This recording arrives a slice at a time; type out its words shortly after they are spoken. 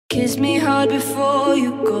Kiss me hard before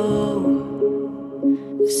you go.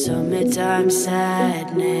 Summertime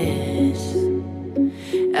sadness.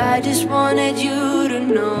 I just wanted you to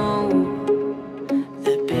know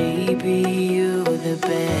that baby, you're the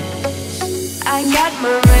best. I got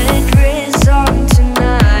my red dress on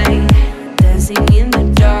tonight, dancing in the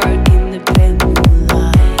dark in the pale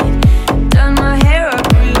moonlight. Done my hair up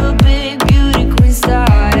real big, beauty queen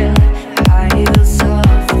style, high heels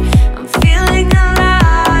off, I'm feeling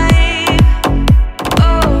alive.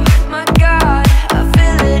 Oh my God, I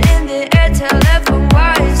feel it in the air, telephone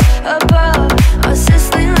wires above, I'm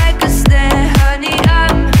sizzling like a snare, honey,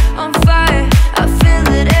 I'm on fire. I feel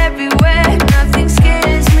it everywhere, nothing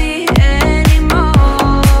scares me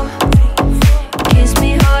anymore. Kiss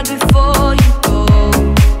me hard before you go.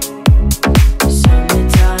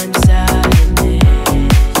 Summertime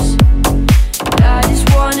sadness. I just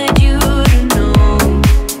wanted you to know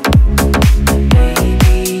that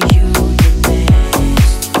baby, you the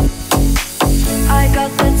best. I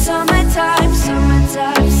got that summertime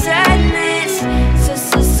sadness.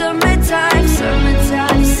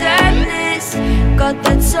 Summertime sadness. Got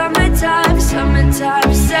that summertime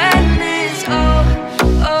sadness. Oh, oh,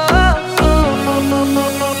 oh, oh, oh,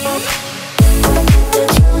 oh, oh.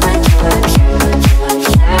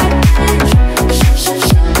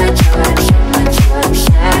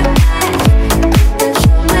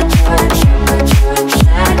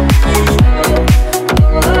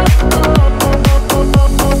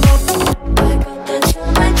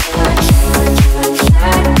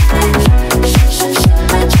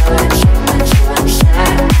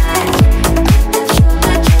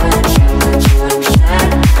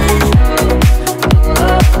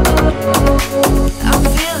 I'm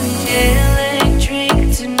feeling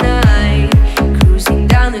electric tonight, cruising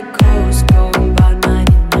down the coast, going about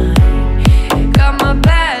 99. Got my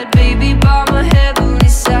bad baby by my heavenly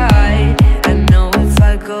side. I know if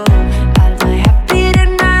I go, I'll die happy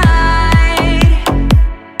tonight.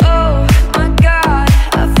 Oh my God,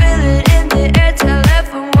 I feel it in the air,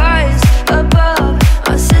 telephone wires above,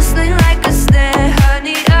 I'm sizzling like a snare,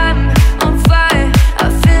 honey, I'm on fire. I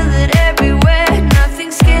feel it everywhere,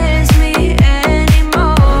 nothing scares me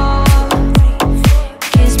anymore.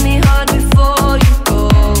 Kiss me hard before you go.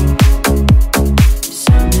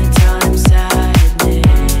 Summertime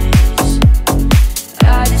sadness. I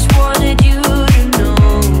just wanted you to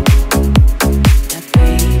know that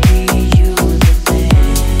baby, you the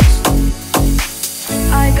best.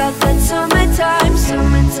 I got that summertime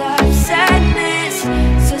sadness.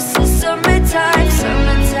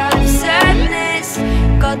 Summertime sadness.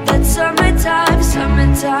 Got that summertime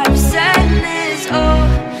sadness. Oh, oh,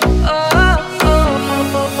 oh, oh,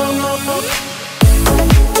 oh, oh, oh, oh.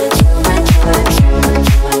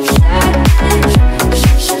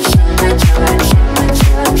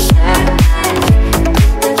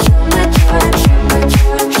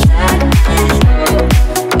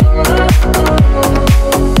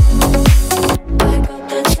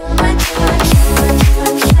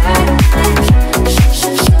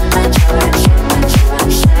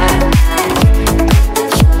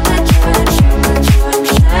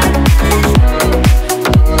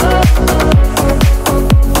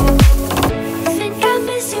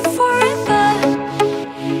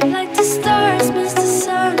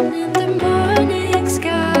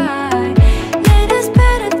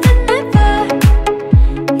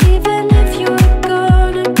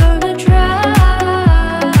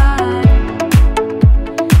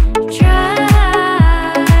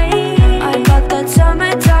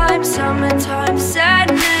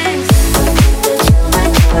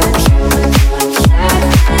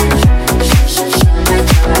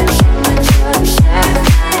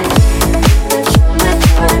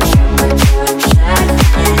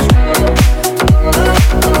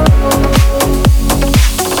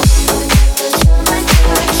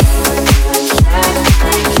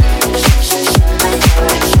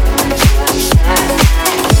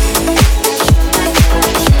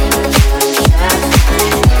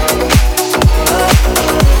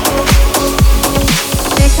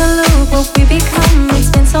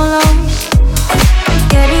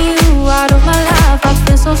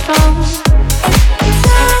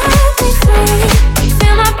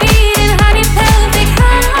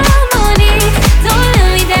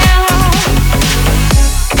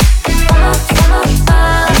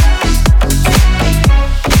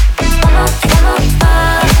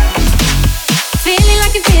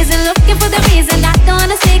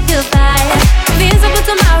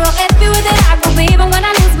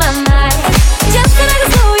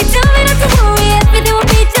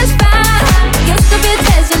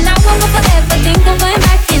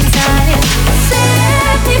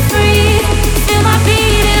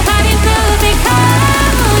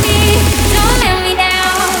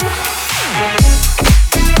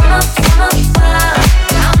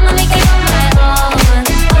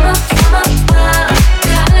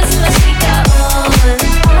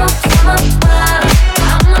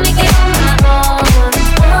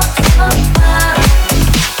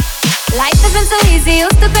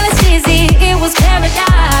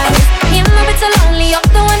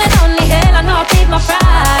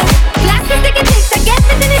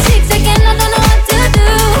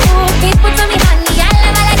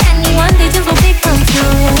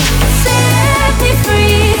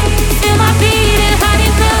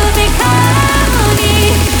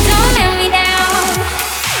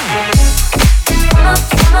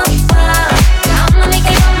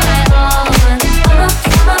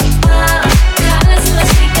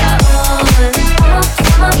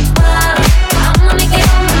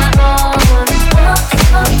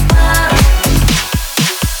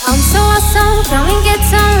 Can we get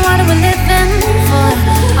some what we're living for?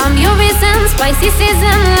 I'm your reason, spicy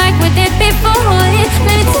season like we did before. Let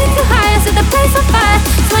me take you higher to the place of fire.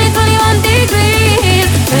 2021 degrees.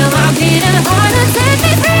 Feel my beating heart and set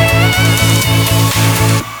me free.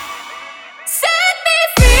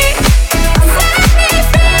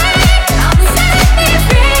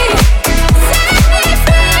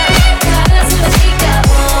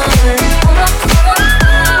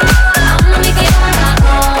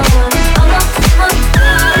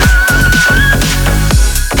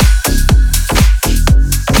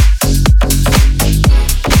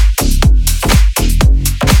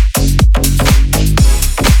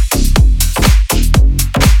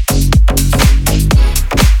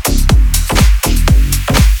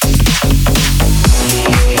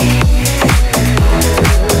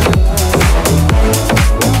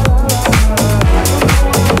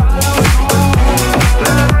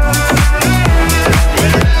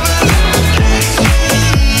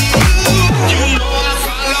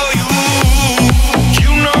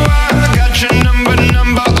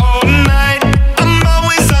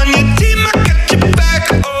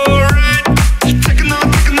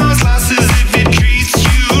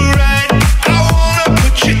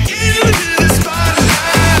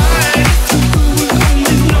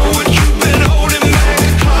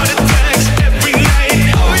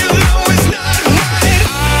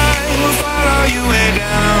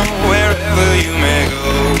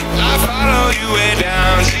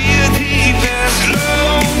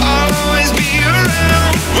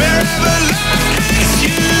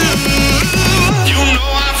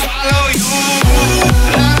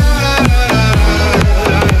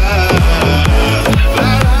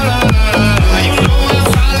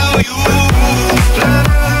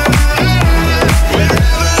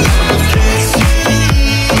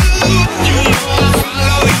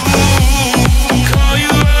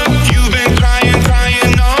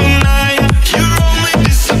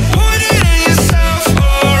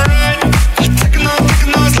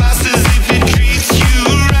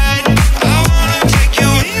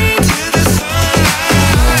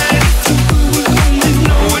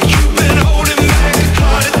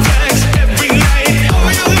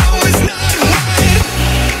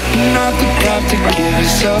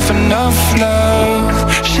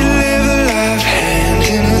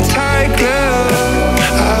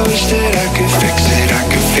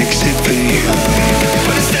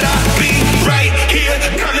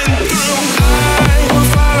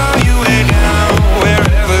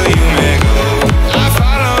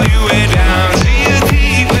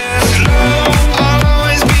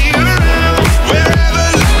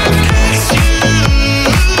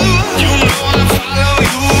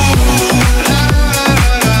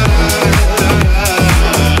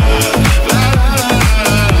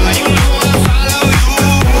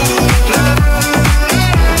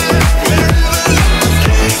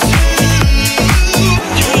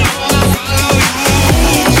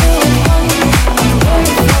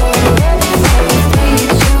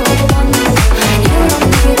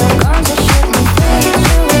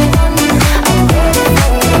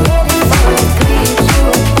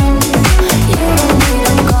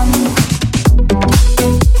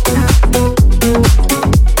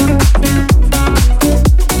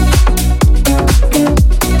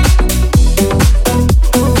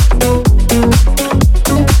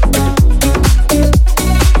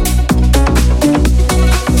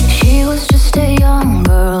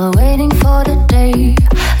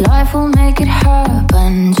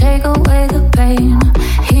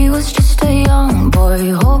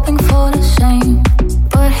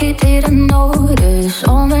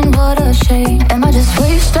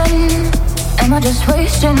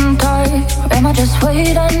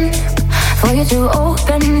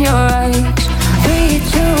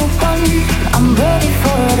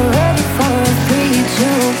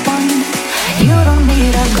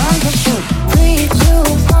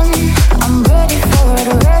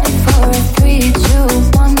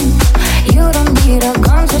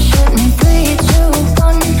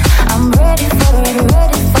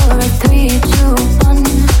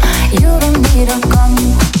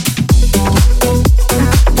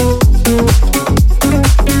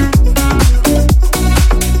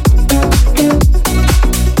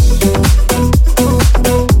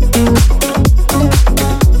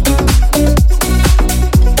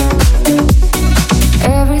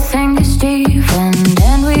 Everything is deep and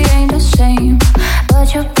then we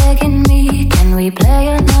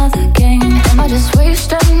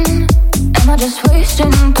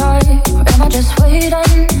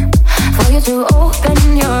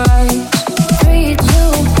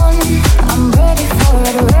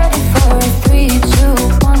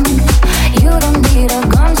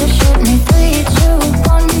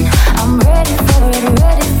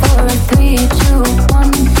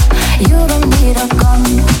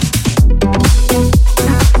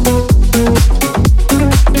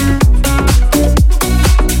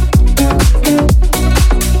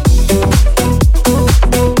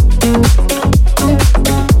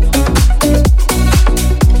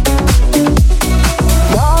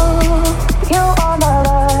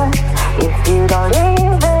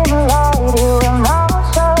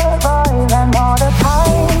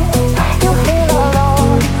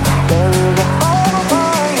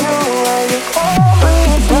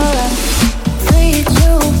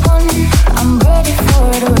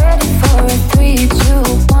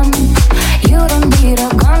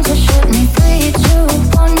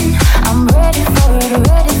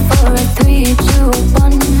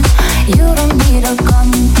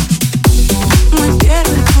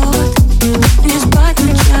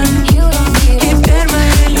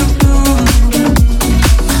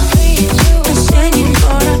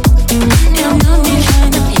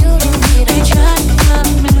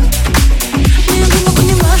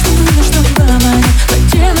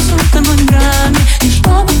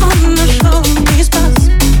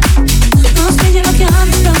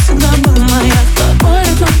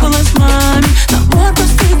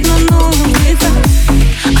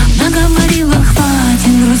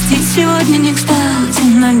сегодня не кстати.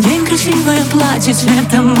 Надень красивое платье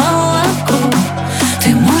цвета молоко. Ты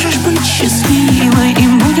можешь быть счастливой и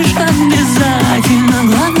будешь обязательно.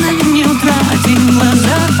 Главное не утратить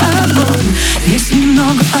глаза огонь. Если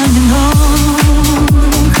немного одиноко,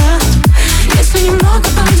 если немного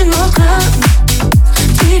одиноко,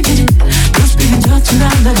 тебе пусть приведет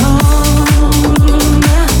тебя дорога,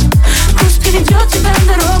 пусть приведет тебя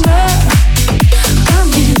дорога ко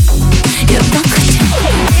мне. Я так хотела.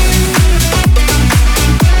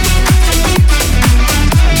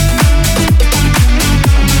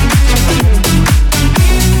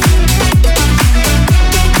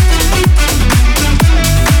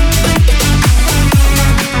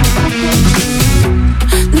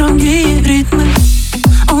 Другие ритмы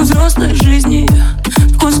у взрослой жизни,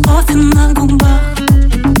 вкус кофе на губах.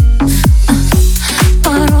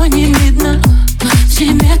 Порой не видно в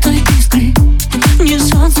себе той искры, не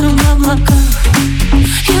солнце в облаках.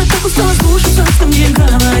 Я так устала слушать все, что мне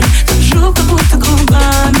говорят. Скажу, как будто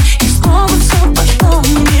губами, и снова все пошло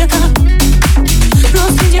не так. Но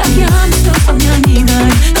среди океана слез огня не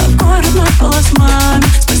горит. Какой родной голос маме,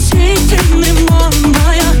 спасительный мой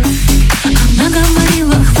маяк. Она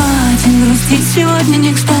говорила, хватит грустить, сегодня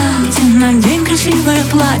не кстати. Надень красивое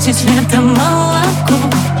платье цвета молоко.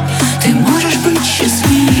 Ты можешь быть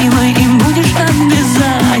счастливой и будешь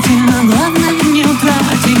обязательно. Главное не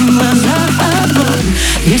утратить глаза огонь.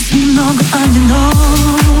 Если немного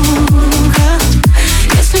одиноко,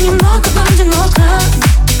 если немного одиноко,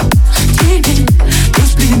 тебе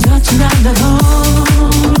пусть приведет тебя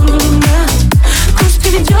дорога, пусть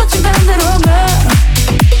приведет тебя дорога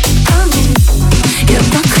ко мне. Я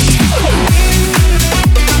так хотела.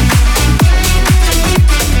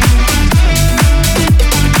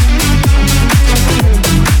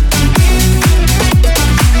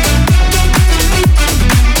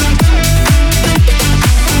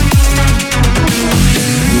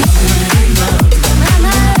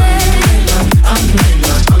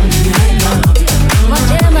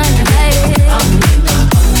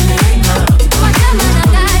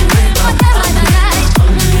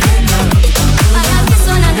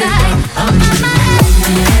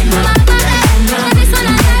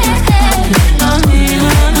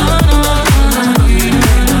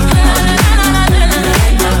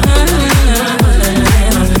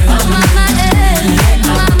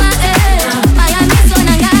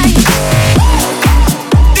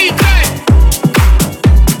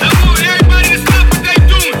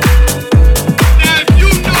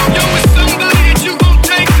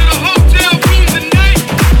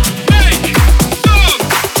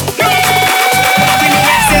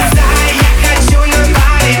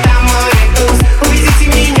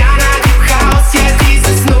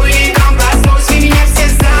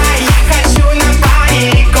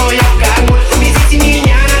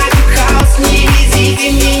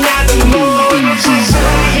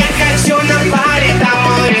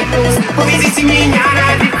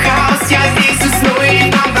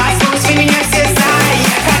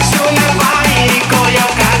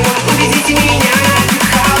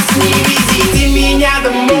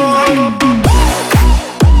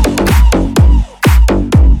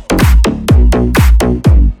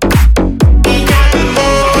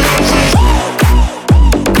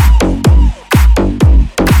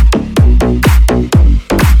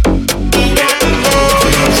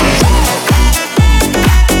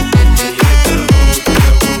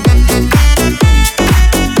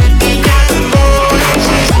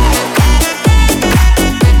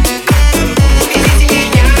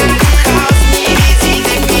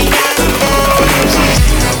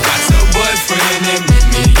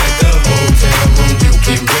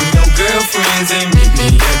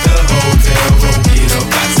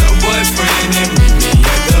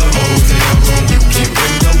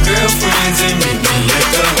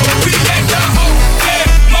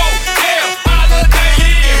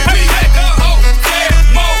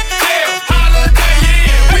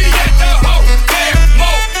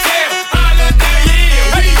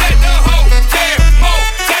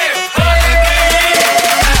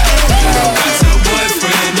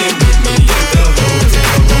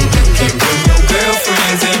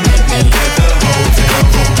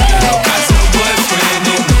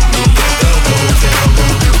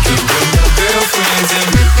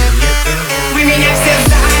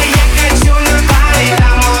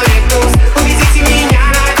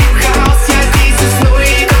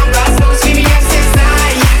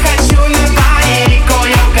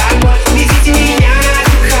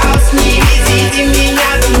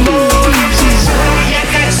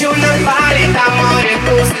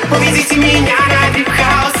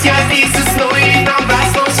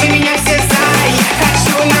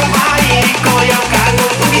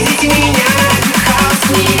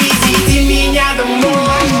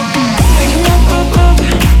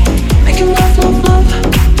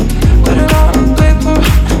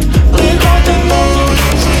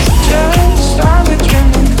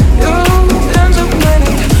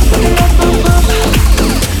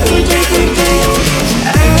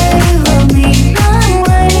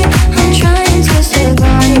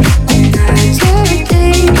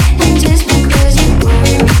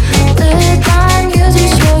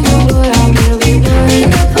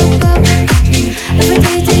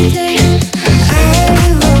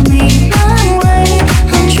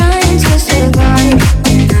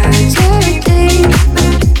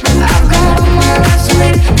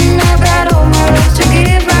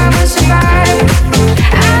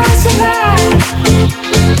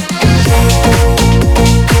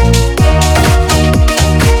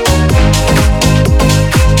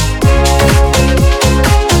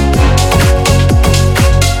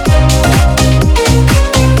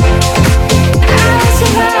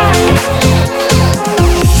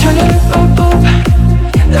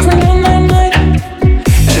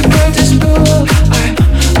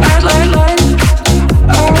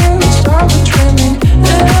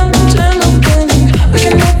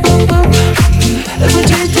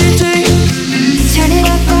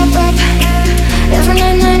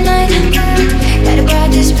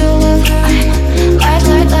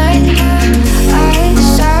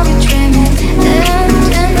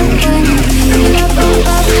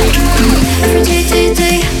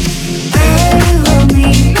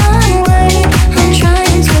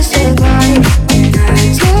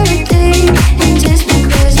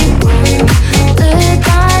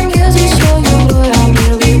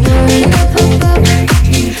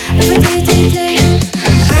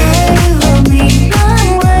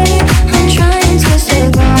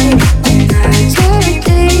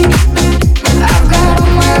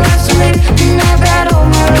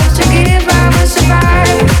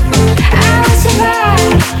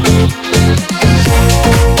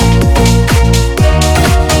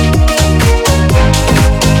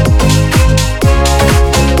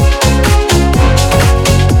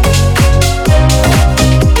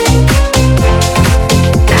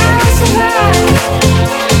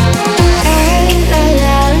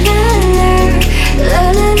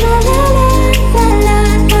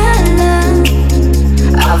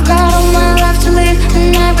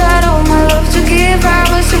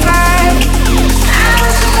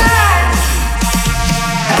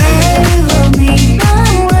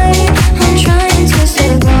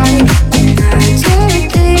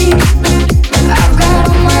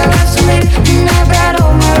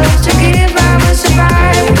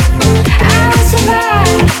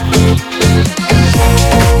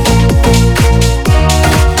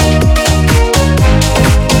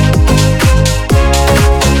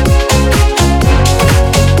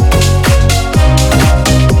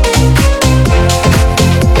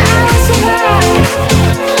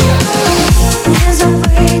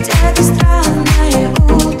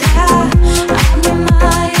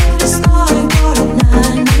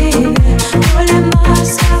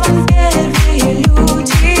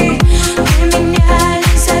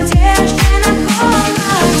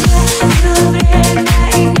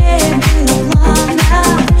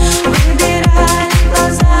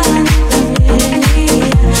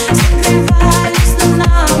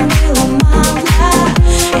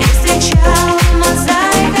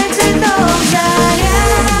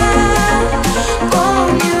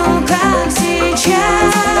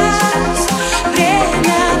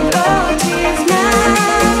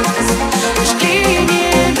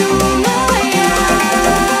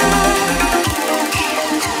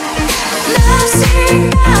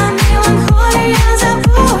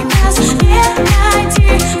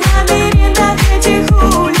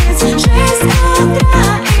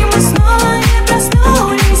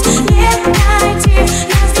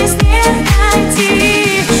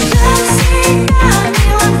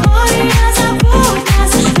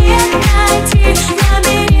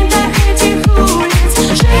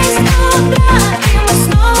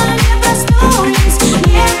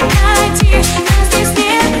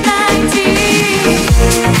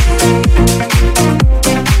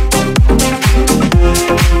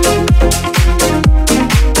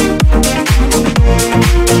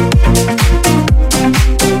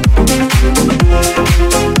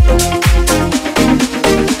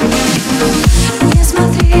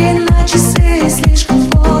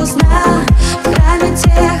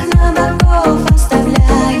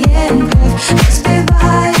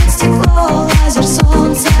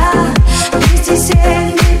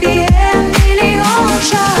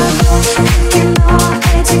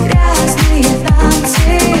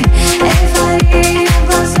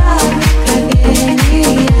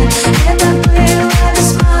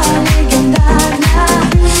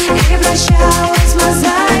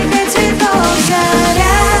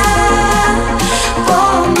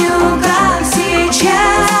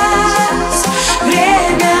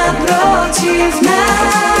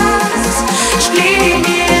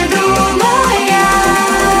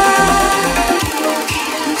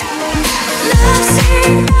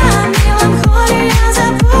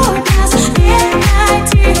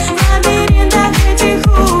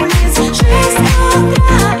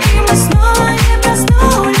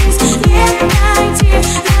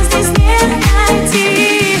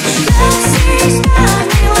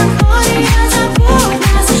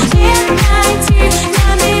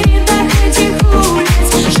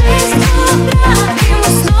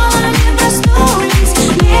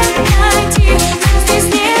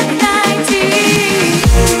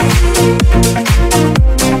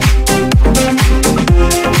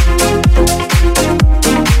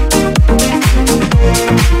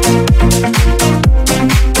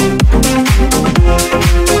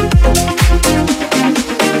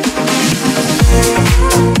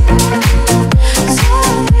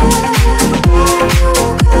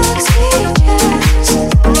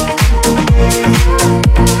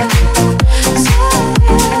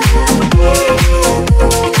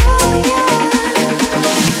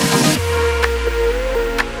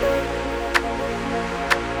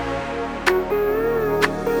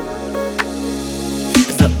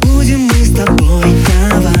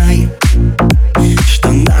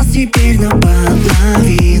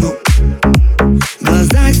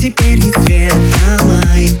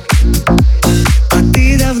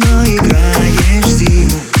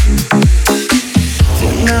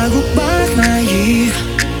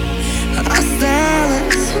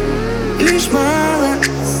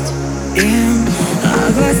 им,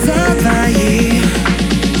 а глаза твои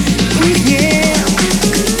в них нет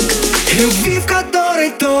любви, в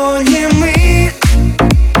которой тонем мы.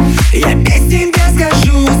 Я без тебя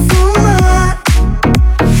схожу с ума,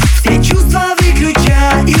 все чувства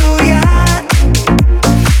выключаю я.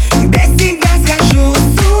 Без тебя схожу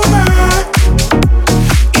с ума,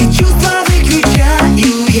 и чувства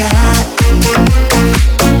выключаю я.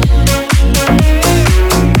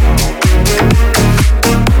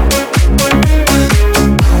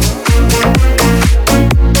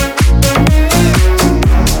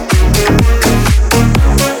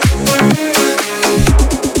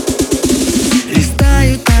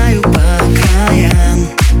 Листаю, таю по краям,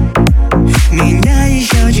 меня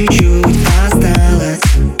еще чуть-чуть осталось.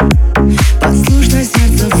 Послушно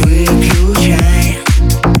сердце выключай,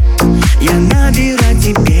 я набирать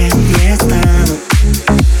тебе не стану.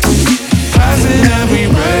 Passing every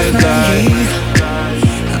red light,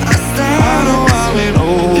 I know I'm in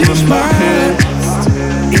over my head,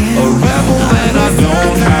 a rebel that I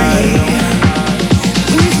don't hide.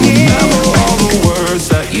 Remember all the words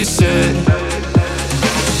that you said.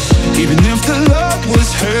 Even if the love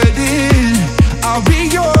was hurting, I'll be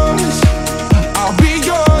yours, I'll be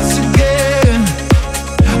yours again.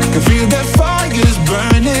 I can feel that fire's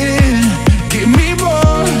burning, give me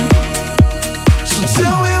more. So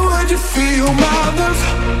tell me, would you feel my love?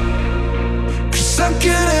 'Cause I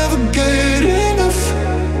can't ever get enough.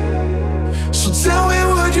 So tell me,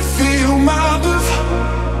 would you feel my love?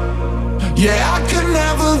 Yeah, I could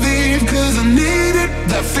never leave 'cause I needed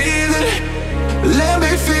that feeling. Let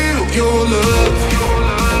me feel your love.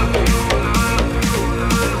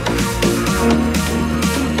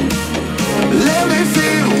 Let me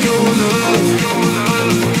feel your love.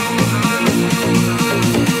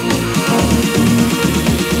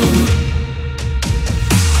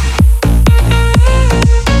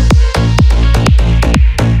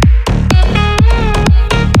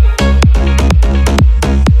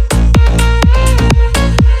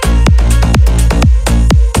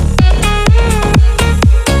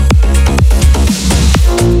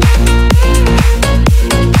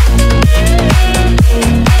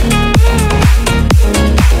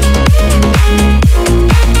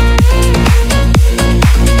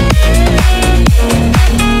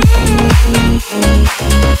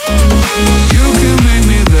 You can make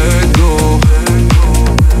me let go,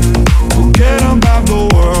 forget about the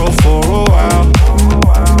world for a while.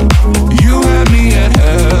 You had me at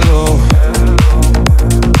hello,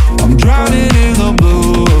 I'm drowning in the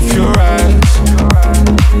blue of your eyes.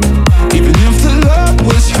 Even if the love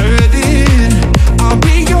was hurting, I'll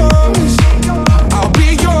be yours, I'll be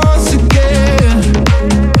yours again.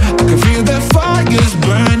 I can feel that fire's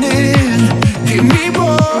burning, give me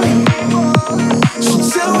more. So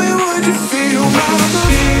tell me, would you feel my love?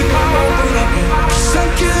 'Cause I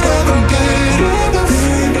can't ever get enough.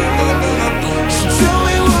 So tell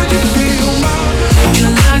me, would you feel my love?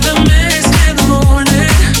 You're like the mist in the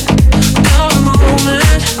morning, all the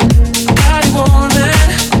moment, body warming.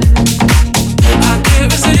 I can't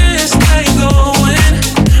resist where you're going,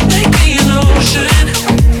 make me an ocean,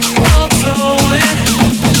 overflowing.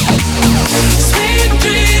 Sweet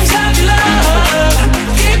dreams of your love,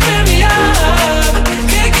 keeping me up,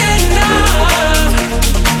 can't get enough.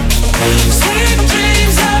 Sweet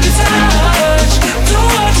dreams of your touch, do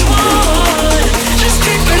what you want, just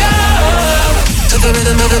keep it up. To the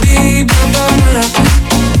rhythm of the beat, ba ba ba da ba,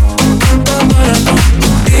 ba ba da ba,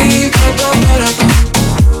 beat ba ba ba da ba,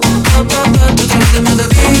 ba ba ba. To the rhythm of the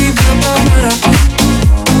beat, ba ba ba da ba,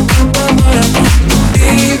 ba ba da ba,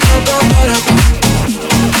 beat ba ba ba da ba,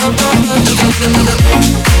 ba ba ba. To the rhythm of the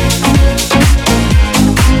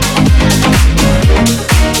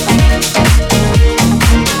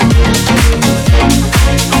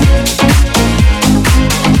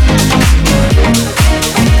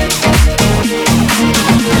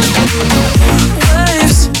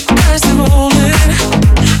waves, as they're rolling,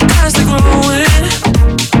 as they're growing,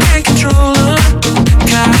 can't control them.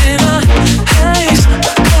 Caught in a haze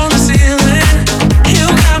on the ceiling, you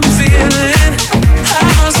got me feeling I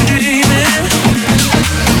must be dreaming.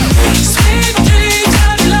 Sweet dreams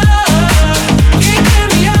of your love, keeping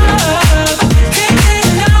me up, can't get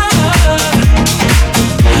enough.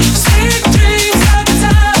 Sweet dreams of your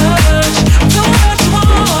touch, do what you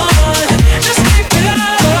want, just keep it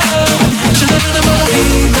up. To the rhythm of the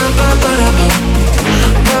beat, ba ba ba da ba,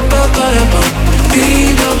 ba ba ba da ba,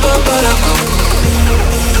 beat ba ba ba da ba.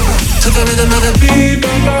 To the rhythm of the beat,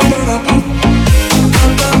 ba ba ba da ba, ba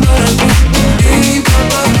ba ba da ba, beat ba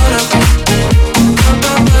ba ba da ba, ba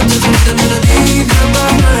ba ba. To the rhythm of the beat, ba ba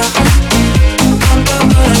ba da ba, ba ba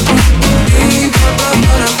ba da ba, beat ba ba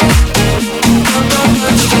ba da ba.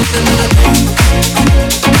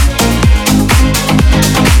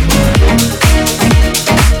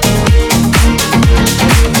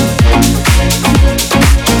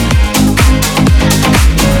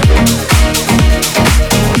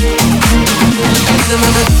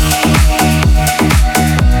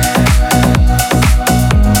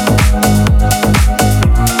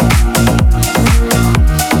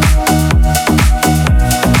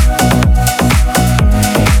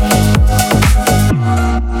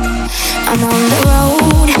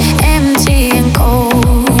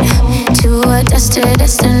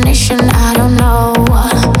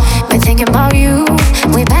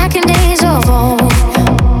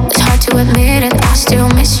 admit it, I still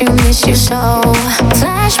miss you so.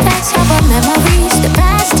 Flashbacks of our memories, the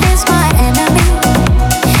past is my enemy,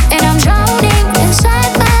 and I'm drowning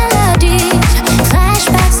inside melodies.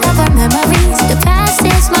 Flashbacks of our memories, the past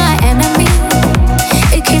is my enemy.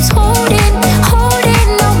 It keeps holding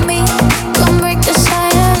on me. Come break the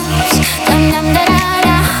silence. Dum dum da da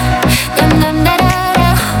da, dum dum da da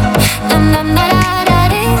da, dum dum da da da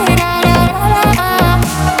dee da da da,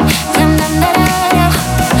 dum dum da da da,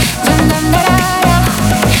 dum dum da da da,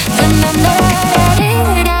 dum dum da da dee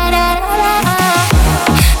da da da,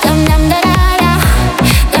 dum dum da da da,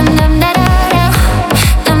 dum dum da da da,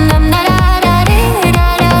 dum dum da da dee da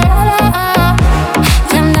da da,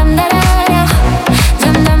 dum dum da da da,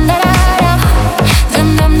 dum dum da da, dum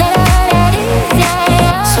dum da da dee da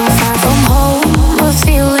da. So far from home, but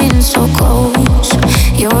feeling so close.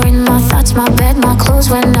 You're in my thoughts, my bed, my clothes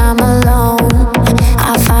when I'm alone.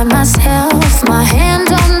 I find myself, my hand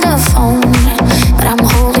on the phone, but I'm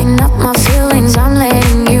holding up my feelings, I'm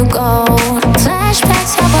letting you go.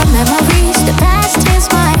 Flashbacks of our memories, the past is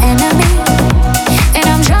my enemy, and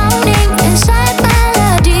I'm drowning inside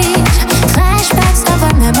melodies. Flashbacks of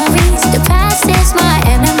our memories, the past is my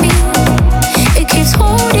enemy. It keeps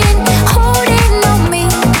holding on me.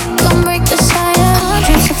 Come break the silence.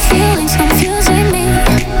 Hundreds of feelings confusing me,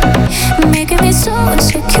 making me so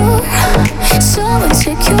insecure, so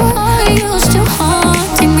insecure. All used to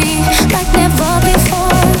haunting me like never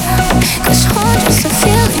before. 'Cause hundreds of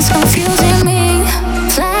feelings confusing me.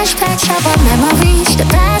 Flashbacks of our memories, the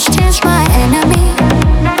past is my enemy,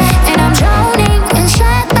 and I'm drowning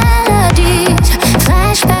inside melodies.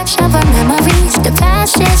 Flashbacks of our memories, the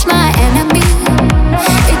past is my enemy.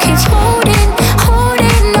 It keeps holding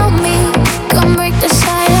on me. Come break the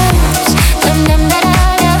silence. Dum dum da da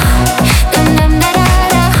da, dum dum da da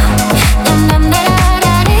da, dum dum da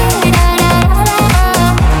da dee da da da,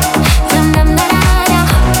 dum dum da da da,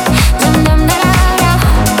 dum dum da da da,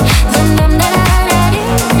 dum dum da da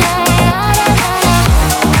dee da da da,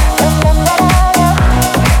 dum dum da da da, dum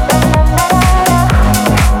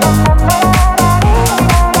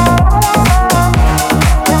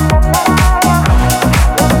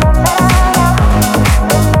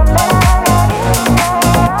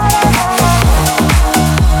dum da da da,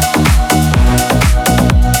 dum dum da da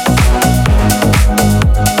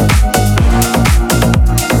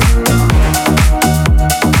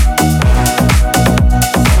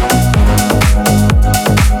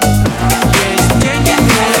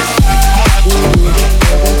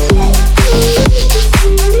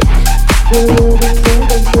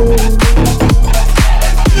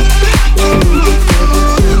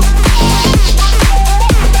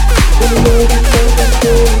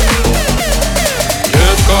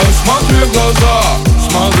Смотри в глаза,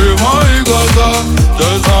 смотри в мои глаза. Ты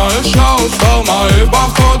знаешь, я устал, мои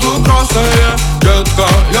походу красные. Детка,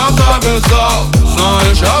 я завязал,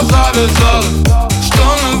 знаешь, я завязал. Что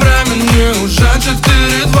на времени уже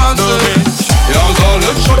 4:20. Я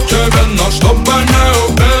залечу тебе, но чтобы не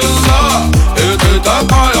убила. И ты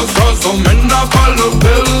такая сразу меня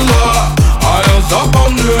полюбила. А я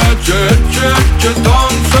запомню эти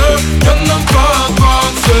танцы. Я нам по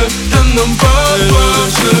 20, я нам по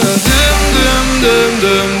 20.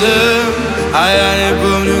 Дым-дым-дым-дым. А я не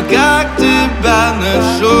помню, как тебя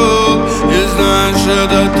нашел. И знаешь,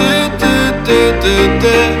 это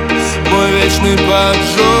ты. Мой вечный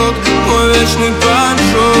поджог, мой вечный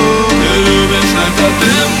поджог. Ты любишь это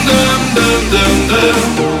дым-дым-дым-дым-дым.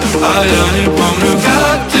 А я не помню,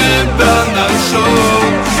 как тебя нашел.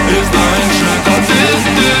 И знаешь, это ты.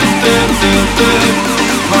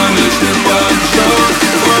 Мой вечный поджог,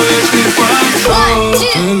 мой вечный поджог.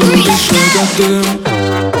 Ты любишь это дым.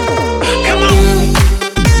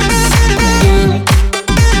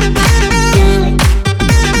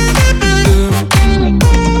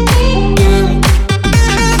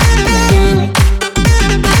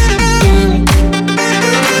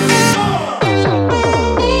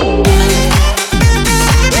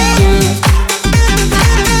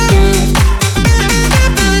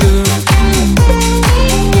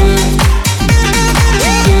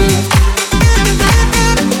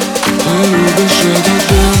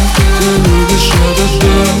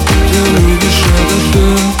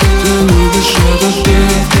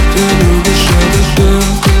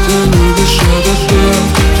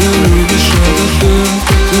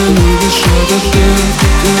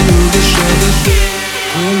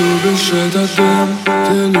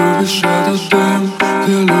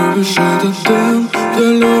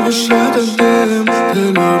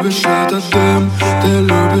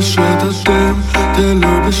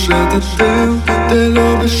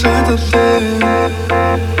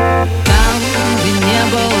 Там, где не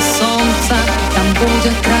было солнца, солнца, там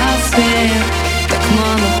будет рассвет. Так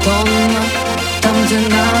монотонно, там, где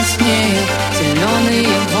нас нет.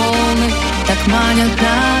 Зеленые волны так манят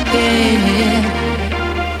на берег.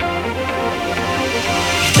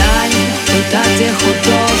 Вдаль, туда, где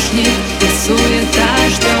художник рисует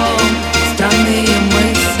дождем. Странные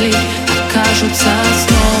мысли окажутся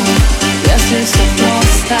сном. Если все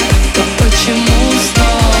просто, то почему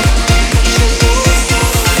снова?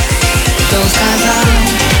 Кто сказал,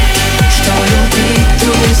 что любить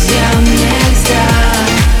друзьям нельзя?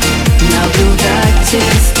 Наблюдать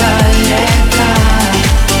издалека,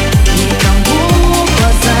 никому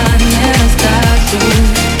глаза не расскажу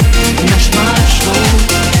наш маршрут.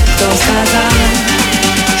 Кто сказал,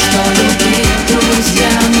 что любить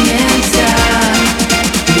друзьям нельзя?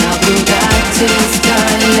 Наблюдать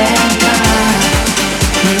издалека,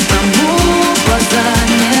 никому глаза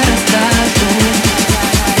не расскажу.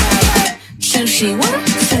 Sushi, what?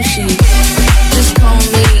 Sushi. Just call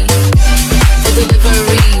me for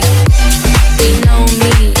delivery. They know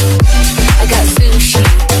me. I got sushi.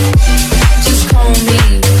 Just call me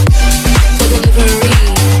for delivery.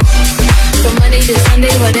 From Monday to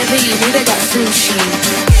Sunday, whatever you need, I got sushi.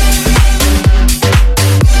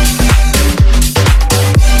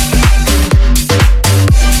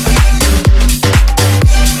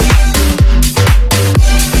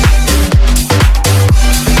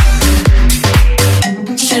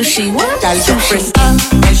 Girl, you crystal,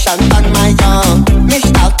 nation on my own.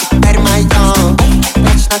 Mich out, per my own.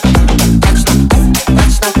 Touch not,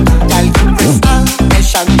 girl, you crystal,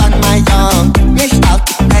 nation on my own. Mich out,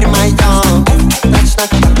 per my own. Touch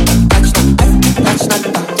not,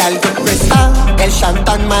 girl, you crystal, nation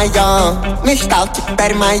on my own. Mich out,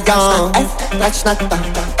 per my own. Touch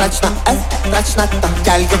not,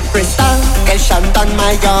 girl, you crystal, nation on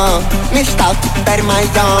my own. Mich out, per my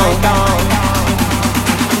own.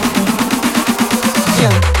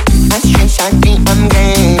 Ощущать I'm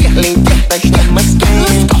gay. Летит точно в Москве.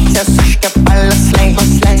 Вся сушка полослей.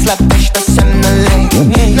 Слабый, что все налей.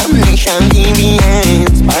 Нам лишь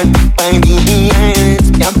VVS. По VVS.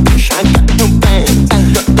 Я пишу как тупец.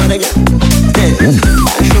 Кто-то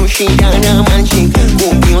пошущий я мальчик.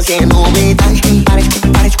 Купил все новые тачки.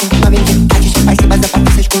 Парочку новеньких тачек. Спасибо за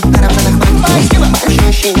подписочку. Даром за нахват.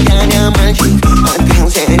 Пошущий я мальчик. Открыл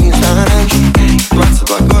все ресторанчик.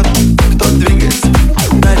 22 года. Кто двигается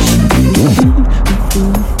дальше?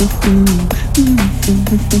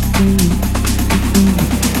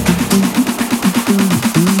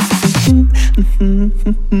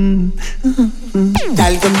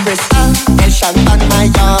 Algo crystal, el champán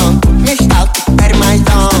mayor. Mich out, per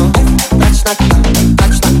mayor. Touch not,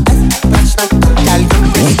 algo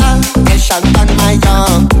crystal, el champán mayor.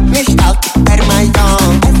 Mich out, per mayor.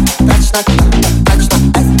 Touch not,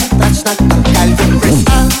 algo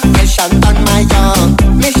crystal, el champán mayor.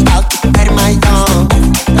 Mich out, per mayor.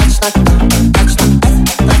 Touch not,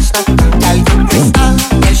 algo crystal,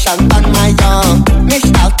 el champán mayor.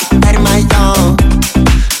 Mich out, per mayor.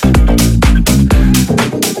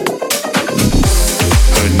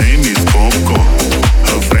 Her name is Coco,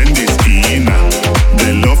 her friend is Ina.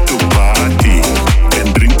 They love to party and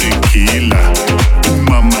drink tequila.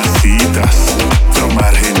 Mamacitas from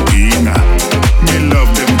Argentina. Me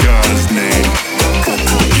love them girls named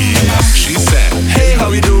Coco Ina. She said, hey,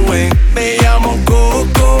 how you doing? Me llamo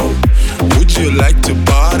Coco. Would you like to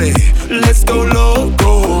party? Let's go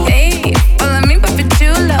loco. Hey, follow me, papi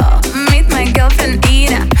chulo. Meet my girlfriend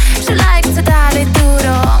Ina. She likes to darle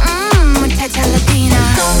duro. Muchacha latina.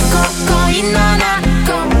 Coinana.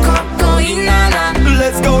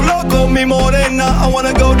 Let's go loco, mi morena. I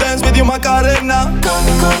wanna go dance with you, Macarena.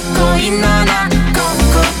 Coinana.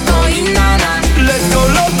 Let's go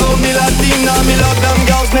loco, mi latina. Me love them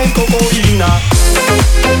girls named Coco Ina.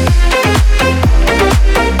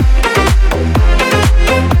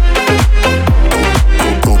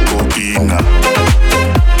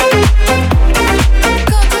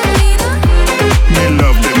 Me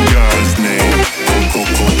love them girls named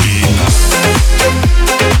Coco Ina.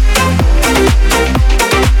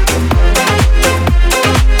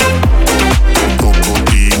 Coco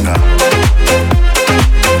Ina.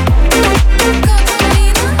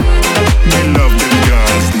 Me love them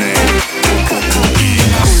girls named Coco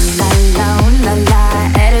Ina.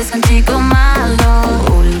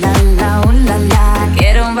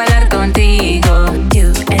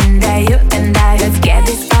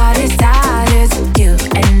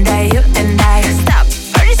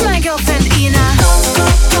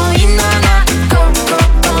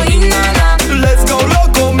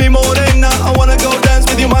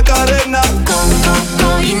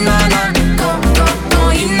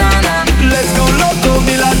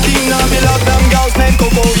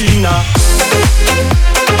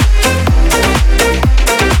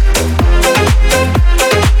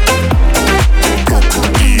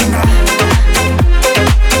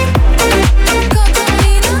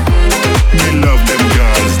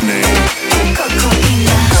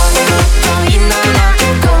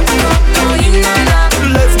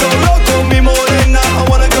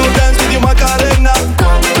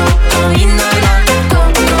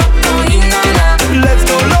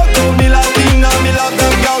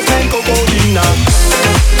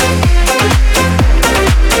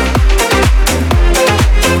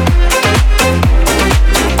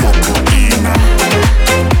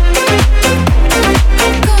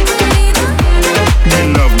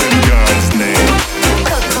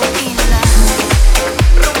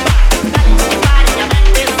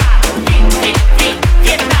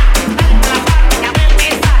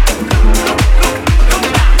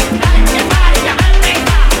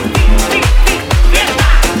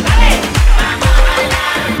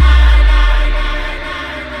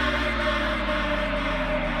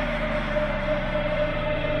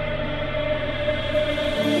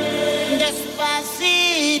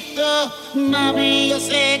 yo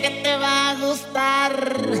sé que te va a gustar.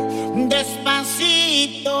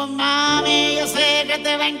 Despacito, mami, yo sé que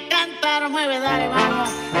te va a encantar. Mueve, dale, vamos.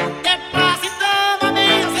 Despacito, mami,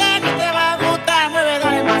 yo sé que te va a gustar. Mueve,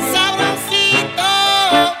 dale, más sabrosito.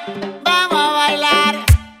 Vamos a bailar.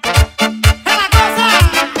 ¡Es la cosa!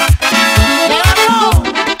 ¡Llévatelo!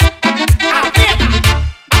 ¡Aprieta!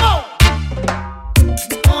 ¡Vamos!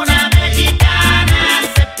 Una mexicana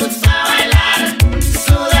se puso a bailar.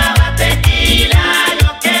 Sudaba tequila, yo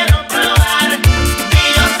quiero probar. Y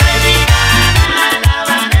yo soy vegana, la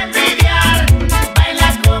van a envidiar. Baila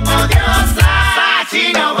como diosa,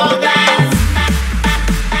 Chino Bogas.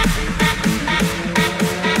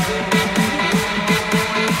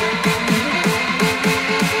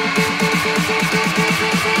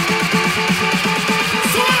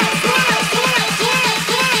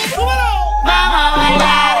 Vamos a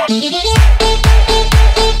bailar.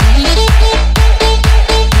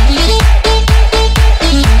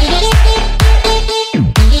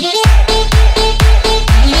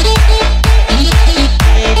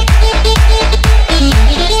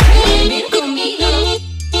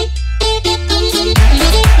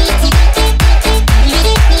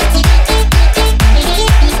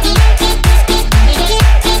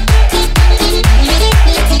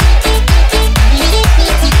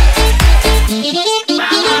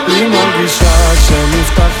 היא מרגישה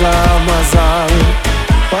שנפתח לה מזל,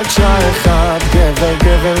 פגשה אחד גבר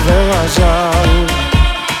גבר ורז'ל,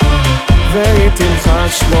 והיא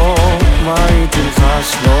תלחש לו, מה היא תלחש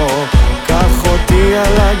לו? קח אותי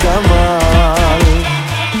על הגמל.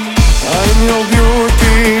 I'm your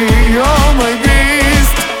beauty, you're my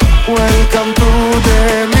beast. Welcome to the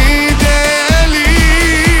Middle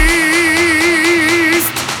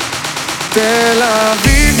East. תל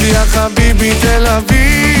אביב, יא חביבי תל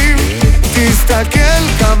אביב, תסתכל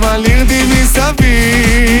כמה לירדים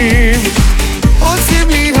מסביב. עושים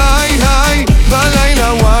לי היי היי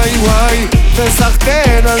בלילה וואי וואי,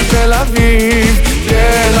 וסחטן על תל אביב.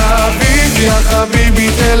 תל אביב, יא חביבי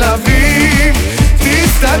תל אביב,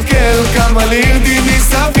 תסתכל כמה לירדים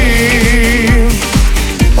מסביב.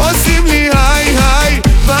 עושים לי היי היי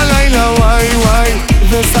בלילה וואי וואי,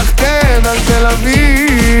 וסחטן על תל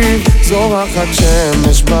אביב. זורחת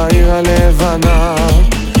שמש בעיר הלבנה,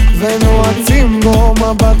 ונועצים בו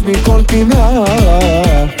מבט מכל פינה,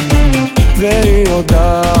 והיא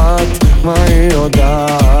יודעת, מה היא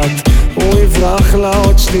יודעת, הוא יברח לה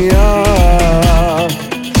עוד שנייה.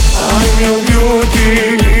 I'm your beauty,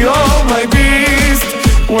 you're my beast.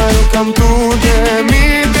 Welcome to the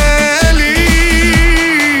Middle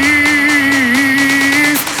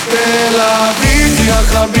East. תל אביב, יא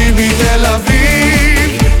חביבי תל אביב,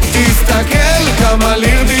 תסתכל כמה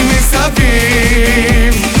לירדים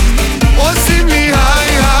מסביב. עושים לי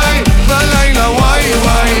היי היי בלילה וואי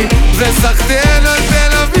וואי, וסחטן על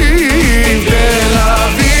תל אביב. תל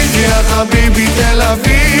אביב, יא חביבי תל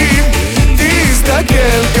אביב,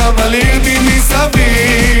 תסתכל כמה לירדים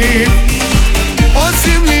מסביב.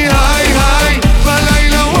 עושים לי היי היי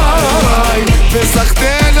בלילה וואי וואי,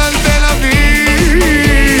 וסחטן על תל אביב.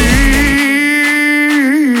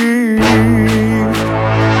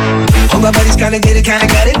 All my buddies kinda get it, kinda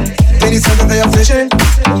got it. They need something they are fishing.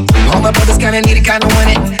 All my brothers kinda need it, kinda want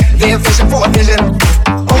it. They are fishing for a vision.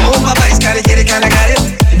 Oh, my buddies kinda get it, kinda got it.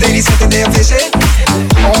 They need something they are fishing.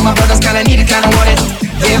 All my brothers kinda need it, kinda want it.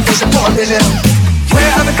 They are fishing for a vision.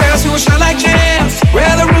 Where are the girls who will shine like gems? Where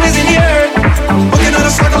are the rubies in the earth? Working on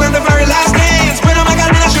a circle in the very last dance. When am I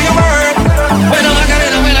gonna show you word? When am I gonna,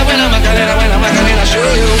 when am I gonna show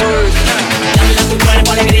you word? Dale a tu cuerpo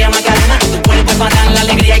alegría Macarena, tu cuerpo es para dar la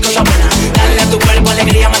alegría y cosas buenas. Dale a tu cuerpo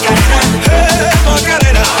alegría Macarena,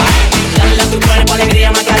 Macarena. Dale a tu cuerpo alegría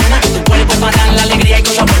Macarena, tu cuerpo es para dar la alegría y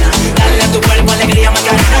cosas buenas. Dale a tu cuerpo alegría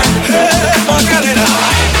Macarena, Macarena.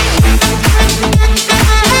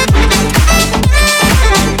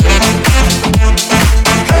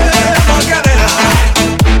 Macarena.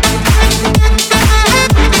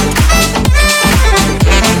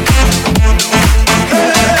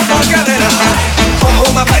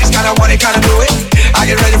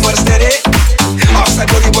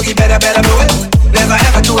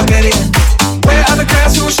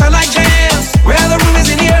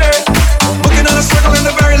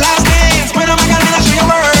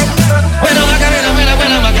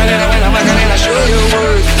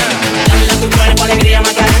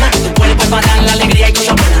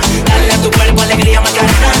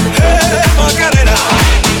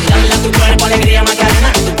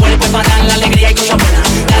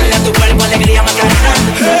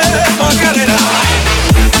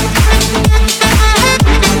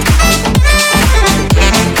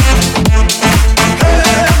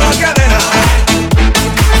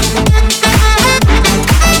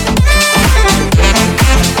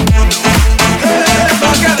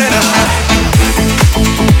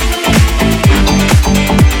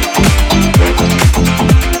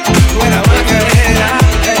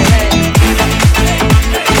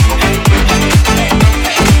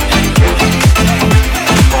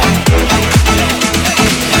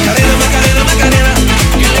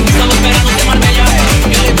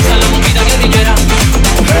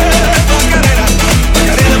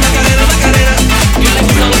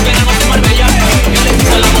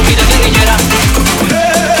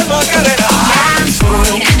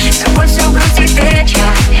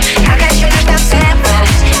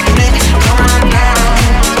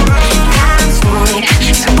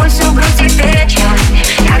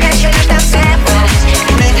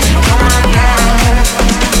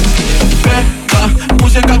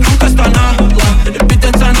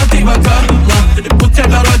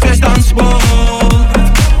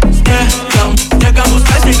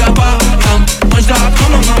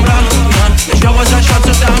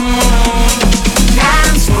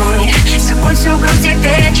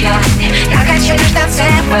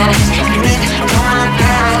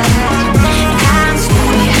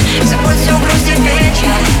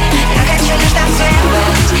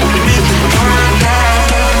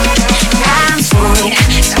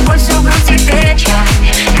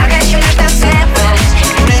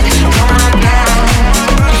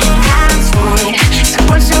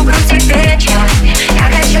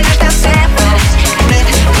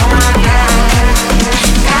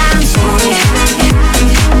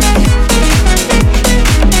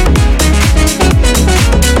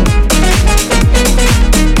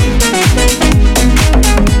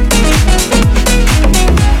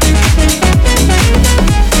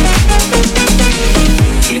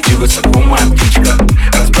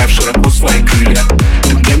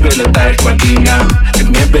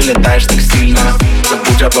 летаешь так сильно.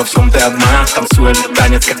 Забудь обо всем, ты одна. Танцуя этот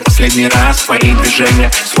танец, как последний раз. Твои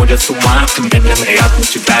движения сводят с ума. Ты медленный, от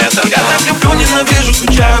тебя я так. Я так люблю, ненавижу,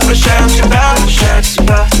 скучаю, прощаю тебя, прощаю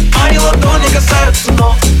себя. Мои ладони касаются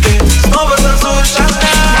ног, ты снова танцуешь одна.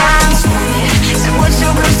 Танцуй, забудь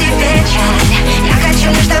всю грусть и печаль. Я хочу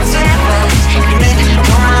лишь танцевать, прими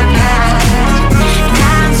опять.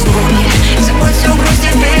 Танцуй, забудь всю грусть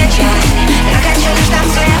и печаль. Я хочу лишь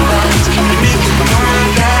танцевать, прими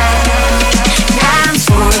опять.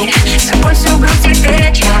 Танцуй, забудь всю грусть и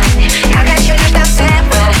печаль. Я хочу лишь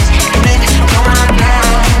танцевать, прими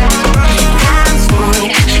опять.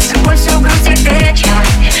 Танцуй, забудь всю грусть и печаль.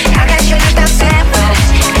 Я хочу лишь танцевать,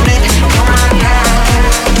 прими опять.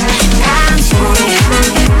 Танцуй.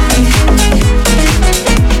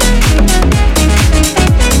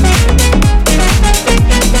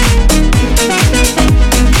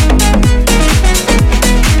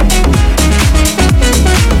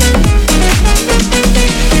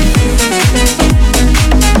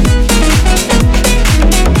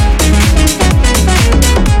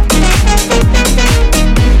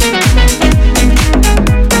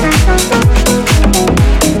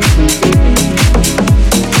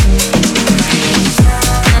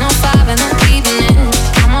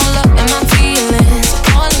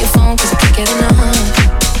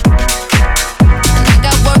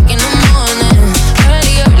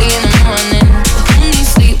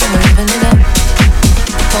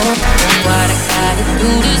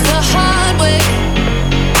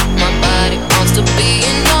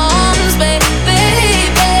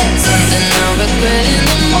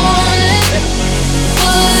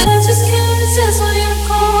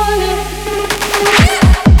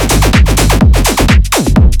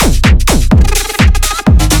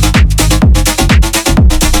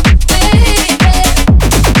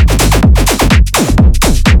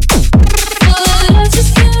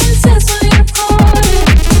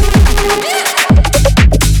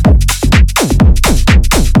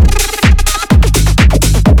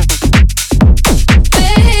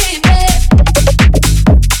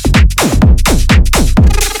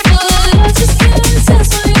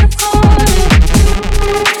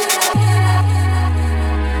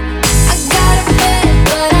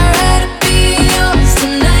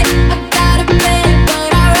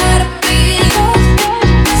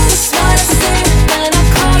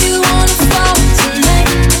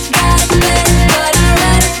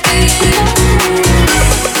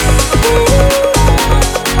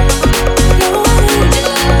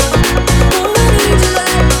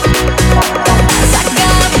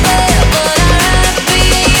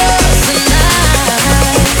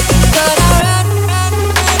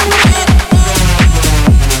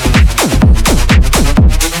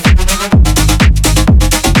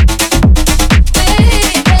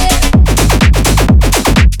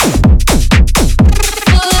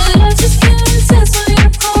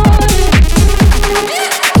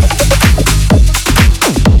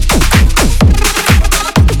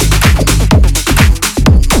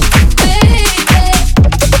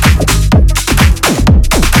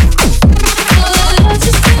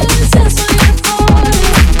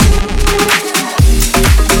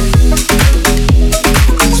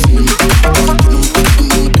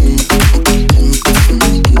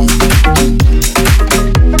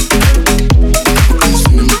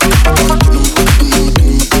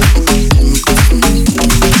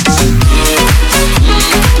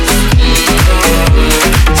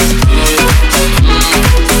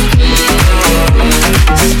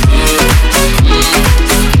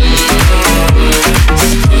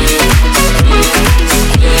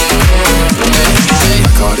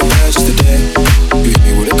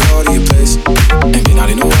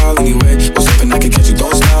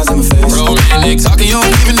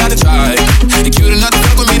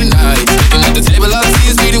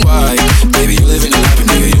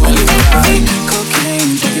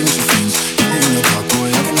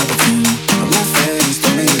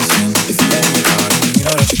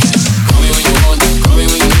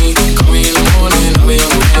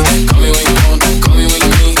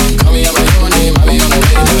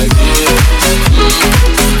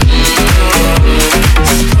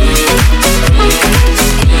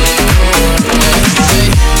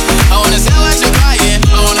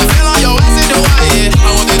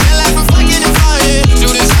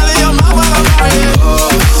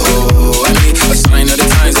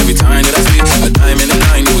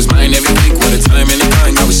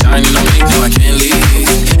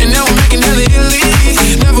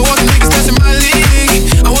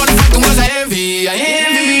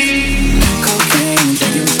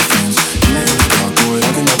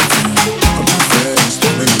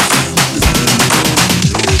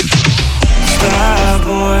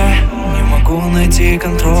 уйти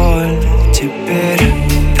контроль. Теперь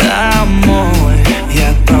домой я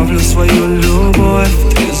отправлю свою любовь.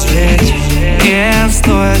 Трезветь не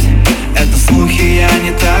стоит, это слухи, я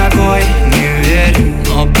не такой. Не верь,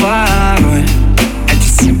 но порой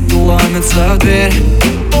эти симпты ломятся в дверь.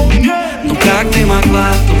 Ну как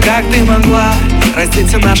ты могла раздеть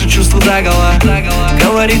все наши чувства догола,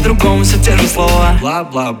 говорить другому все те же слова,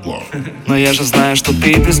 бла-бла-бла. Но я же знаю, что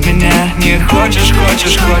ты без меня не хочешь.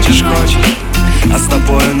 А с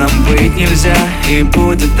тобой нам быть нельзя, и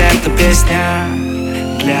будет эта песня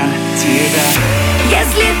для тебя.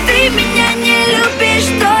 Если ты меня не любишь,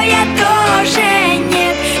 то я тоже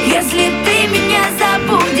нет. Если ты меня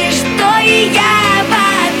забудешь, то и я в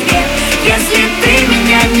ответ. Если ты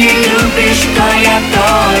меня не любишь, то я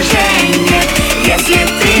тоже нет. Если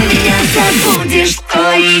ты меня забудешь,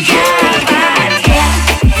 то и я в ответ.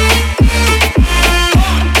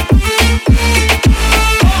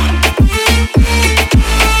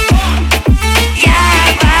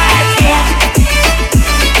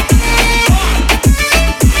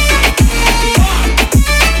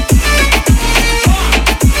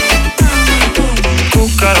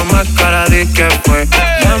 ¿Qué fue?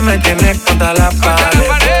 Ya me tienes contra la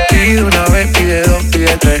pared. Pide una vez, pide dos,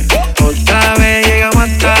 pide tres. Otra vez llegamos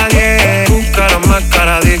hasta 10. Buscaron más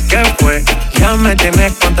cara, di que fue. Ya me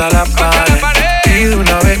tienes contra la pared. Pide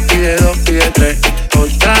una vez, pide dos, pide tres.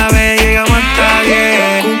 Otra vez llegamos hasta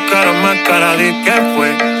 10. Buscaron más cara, di que fue.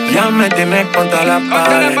 Ya me tienes contra la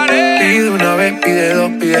pared. Pide una vez, pide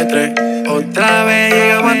dos, pide tres. Otra vez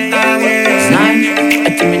llegamos hasta 10. Знаешь,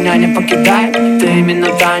 это меня не покидает. Ты именно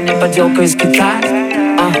та не поделка из Китая.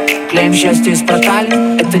 Клеим счастье из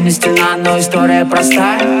портали. Это не стена, но история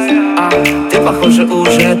простая. Ты, похоже,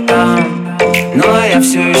 уже там, но я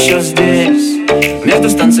все еще здесь. Между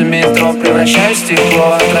станциями метро превращаюсь в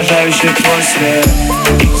стекло, отражающее твой свет.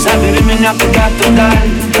 Забери меня куда-то вдаль,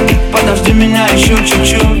 подожди меня еще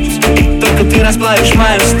чуть-чуть. Только ты расплавишь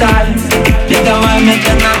мою сталь. Не давай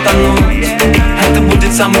медленно тонуть, это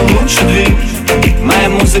будет самый лучший двиг. Моя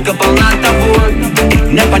музыка полна тобой,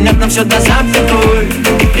 мне понятно все до запятой.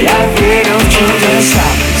 Я верю в чудеса,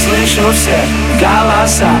 слышу все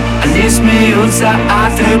голоса. Они смеются, а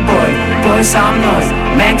ты пой со мной,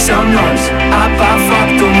 make some noise. А по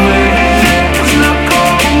факту мы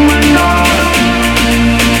знакомы, но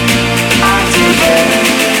а теперь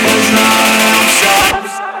узнаем все.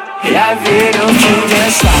 Я верю в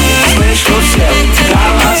чудеса, слышу все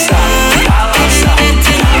голоса.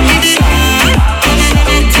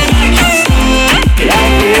 Я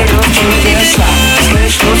верю в чудеса,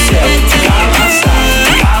 слышу все голоса.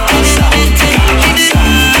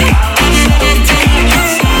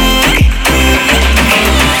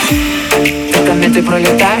 Кометы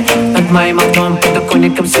пролетают над моим окном,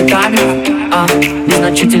 подоконником с цветами.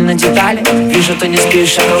 Незначительно детали, вижу, ты не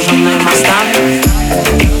спишь, окруженные мостами.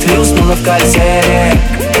 Ты уснула в кольце рек,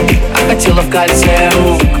 а хотела в кольце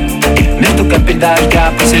рук. Между капель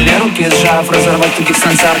дождя, посильнее руки сжав, разорвать тугих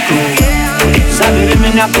сансар круг. Забери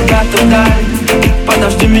меня куда-то вдаль,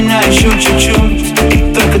 подожди меня еще чуть-чуть.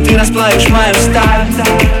 Только ты расплавишь мою сталь.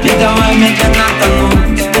 Не давай медленно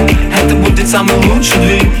тонуть, это будет самый лучший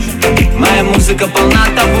двиг. Моя музыка полна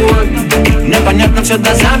тобой, мне понятно все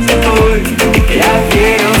до запятой. Я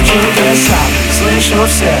верю в чудеса, слышу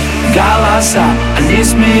все голоса. Они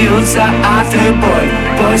смеются, а ты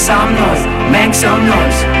пой со мной, make some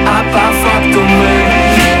noise. А по факту мы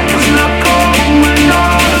знакомы, но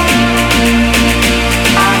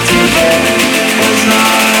а теперь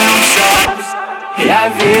узнаем все. Я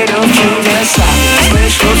верю в чудеса,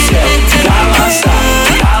 слышу все голоса.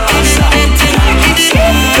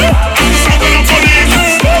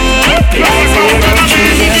 Я верю в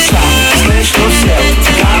чудеса, слышу все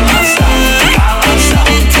голоса.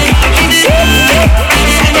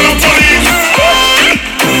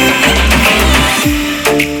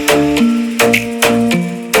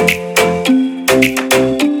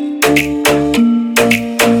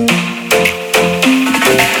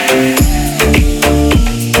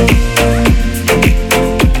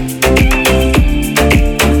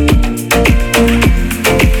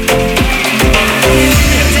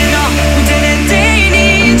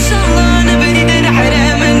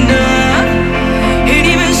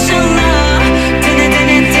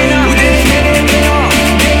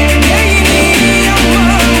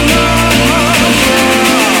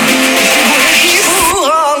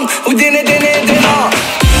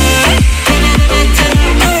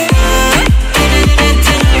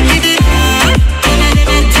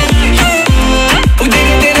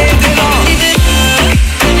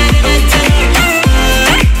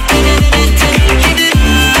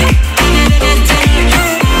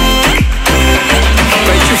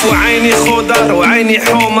 خضر وعيني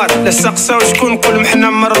حمر لا سقسا وشكون نقول محنا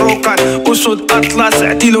مروكان وشود اطلس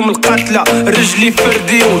عديلهم القتلة رجلي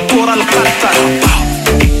فردي وطورة القطر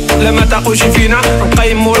لا ما تاقوش فينا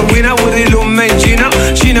نقيمو روينا وريلهم ما يجينا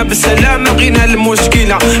جينا بالسلامة غينا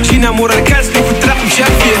المشكلة جينا مور الكاس اللي في الطريق مشى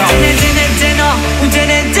فيها دنا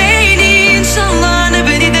ودنا ديني ان شاء الله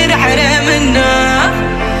نبني دنا حرامنا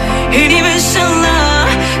هني ما شاء الله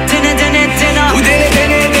دنا دنا دنا ودنا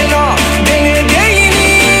دنا دنا دنا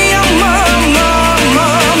ديني يا ماما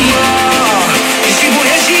ماما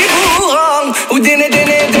يجيبوها ودنا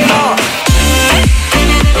دنا دنا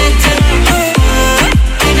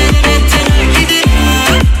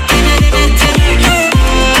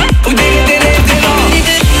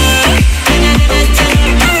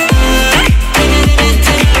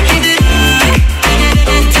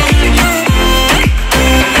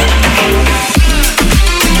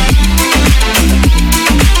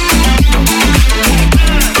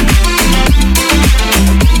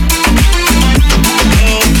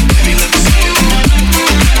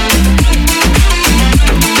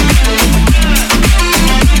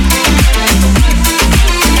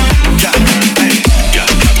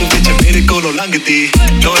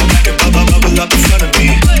Throw it back and bubble up in front of me.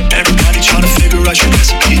 Everybody tryna figure out your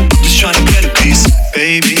recipe. Just tryna get a piece,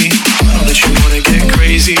 baby. I know that you wanna get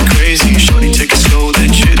crazy, crazy. Shorty, take it slow,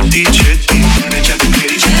 then chitty, chitty.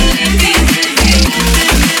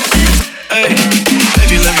 Hey,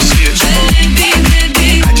 baby, let me see it.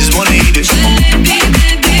 I just wanna eat it.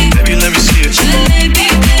 Baby, let me see it.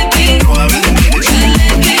 No, I really need it.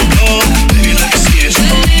 Oh, baby, let me see it.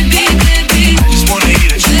 I just wanna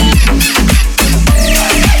eat it.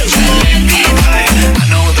 I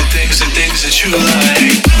know the things that you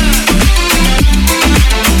like.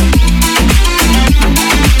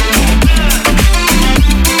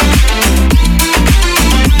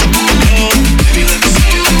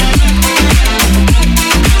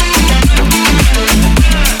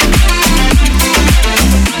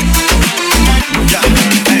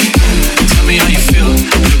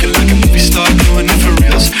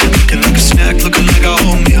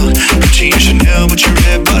 With your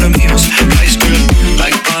red bottom heels, ice grill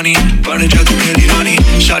like Bonnie, burning out the really honey.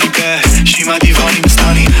 Shawty bad, she my divani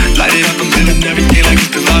Mastani. Light it up, I'm living every day like it's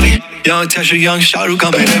Diwali. Young Tasha, young Shahrukh,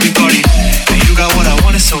 come at every party. And you got what I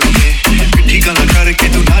want, it's so me. Pretty gonna try to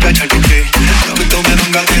get to nada, try to get. Love it, don't let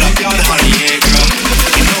them got that up, y'all, honey, yeah, girl.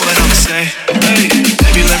 You know what I'ma say? Hey,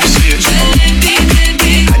 baby, let me see it.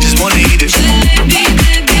 I just wanna eat it.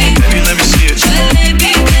 Baby, let me see it.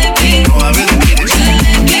 No, I really need it.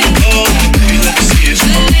 Oh, baby, let me see it.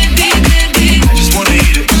 I just wanna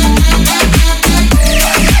eat it.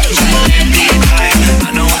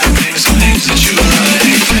 I know all the things that you like.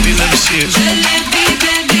 Baby, let me see it.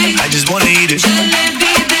 I just wanna eat it.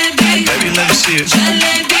 Baby, let me see it.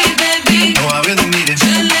 No, I really need it.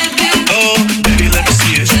 Oh, baby, let me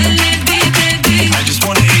see it. I just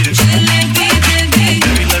wanna eat it.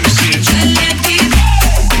 Baby, let me see it.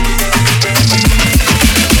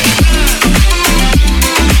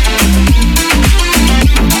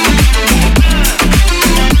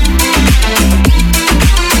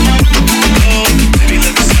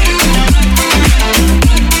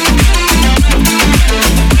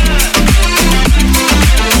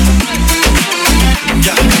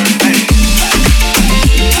 Yeah.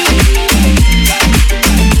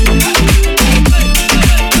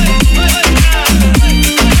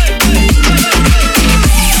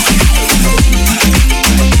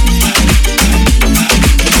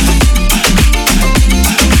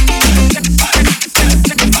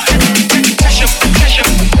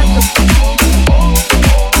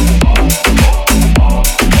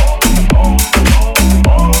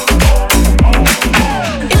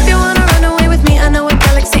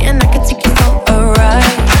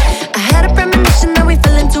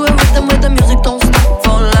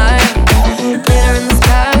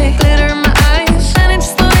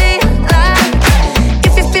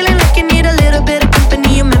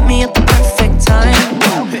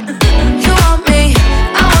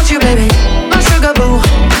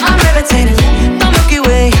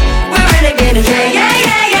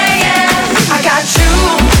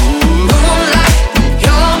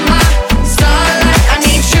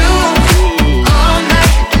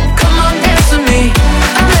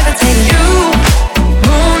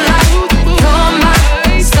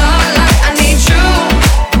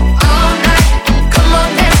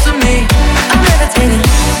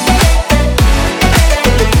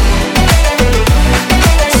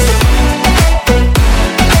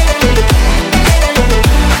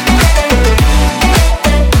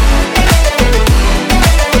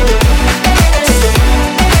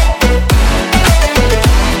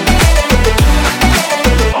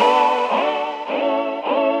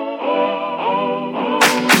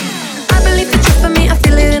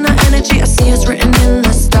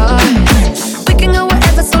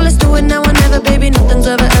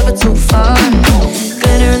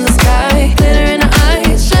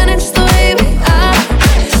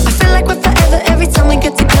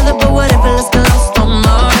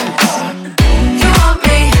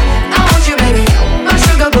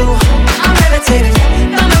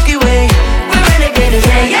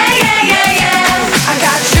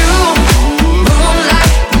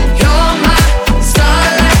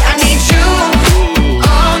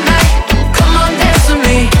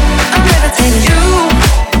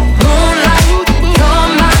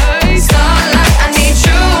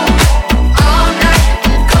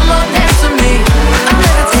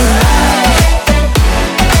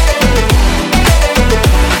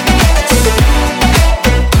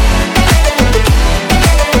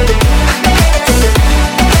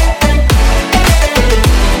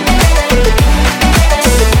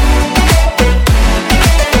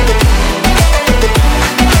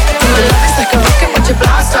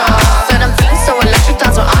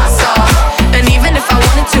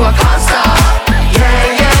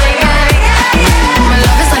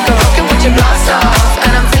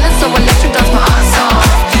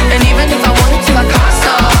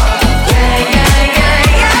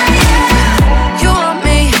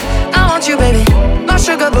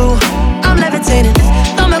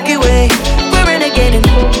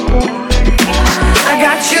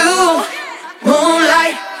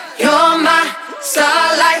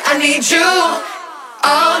 need you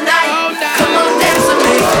all night. Come on, dance with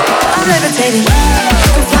me. I'm levitating.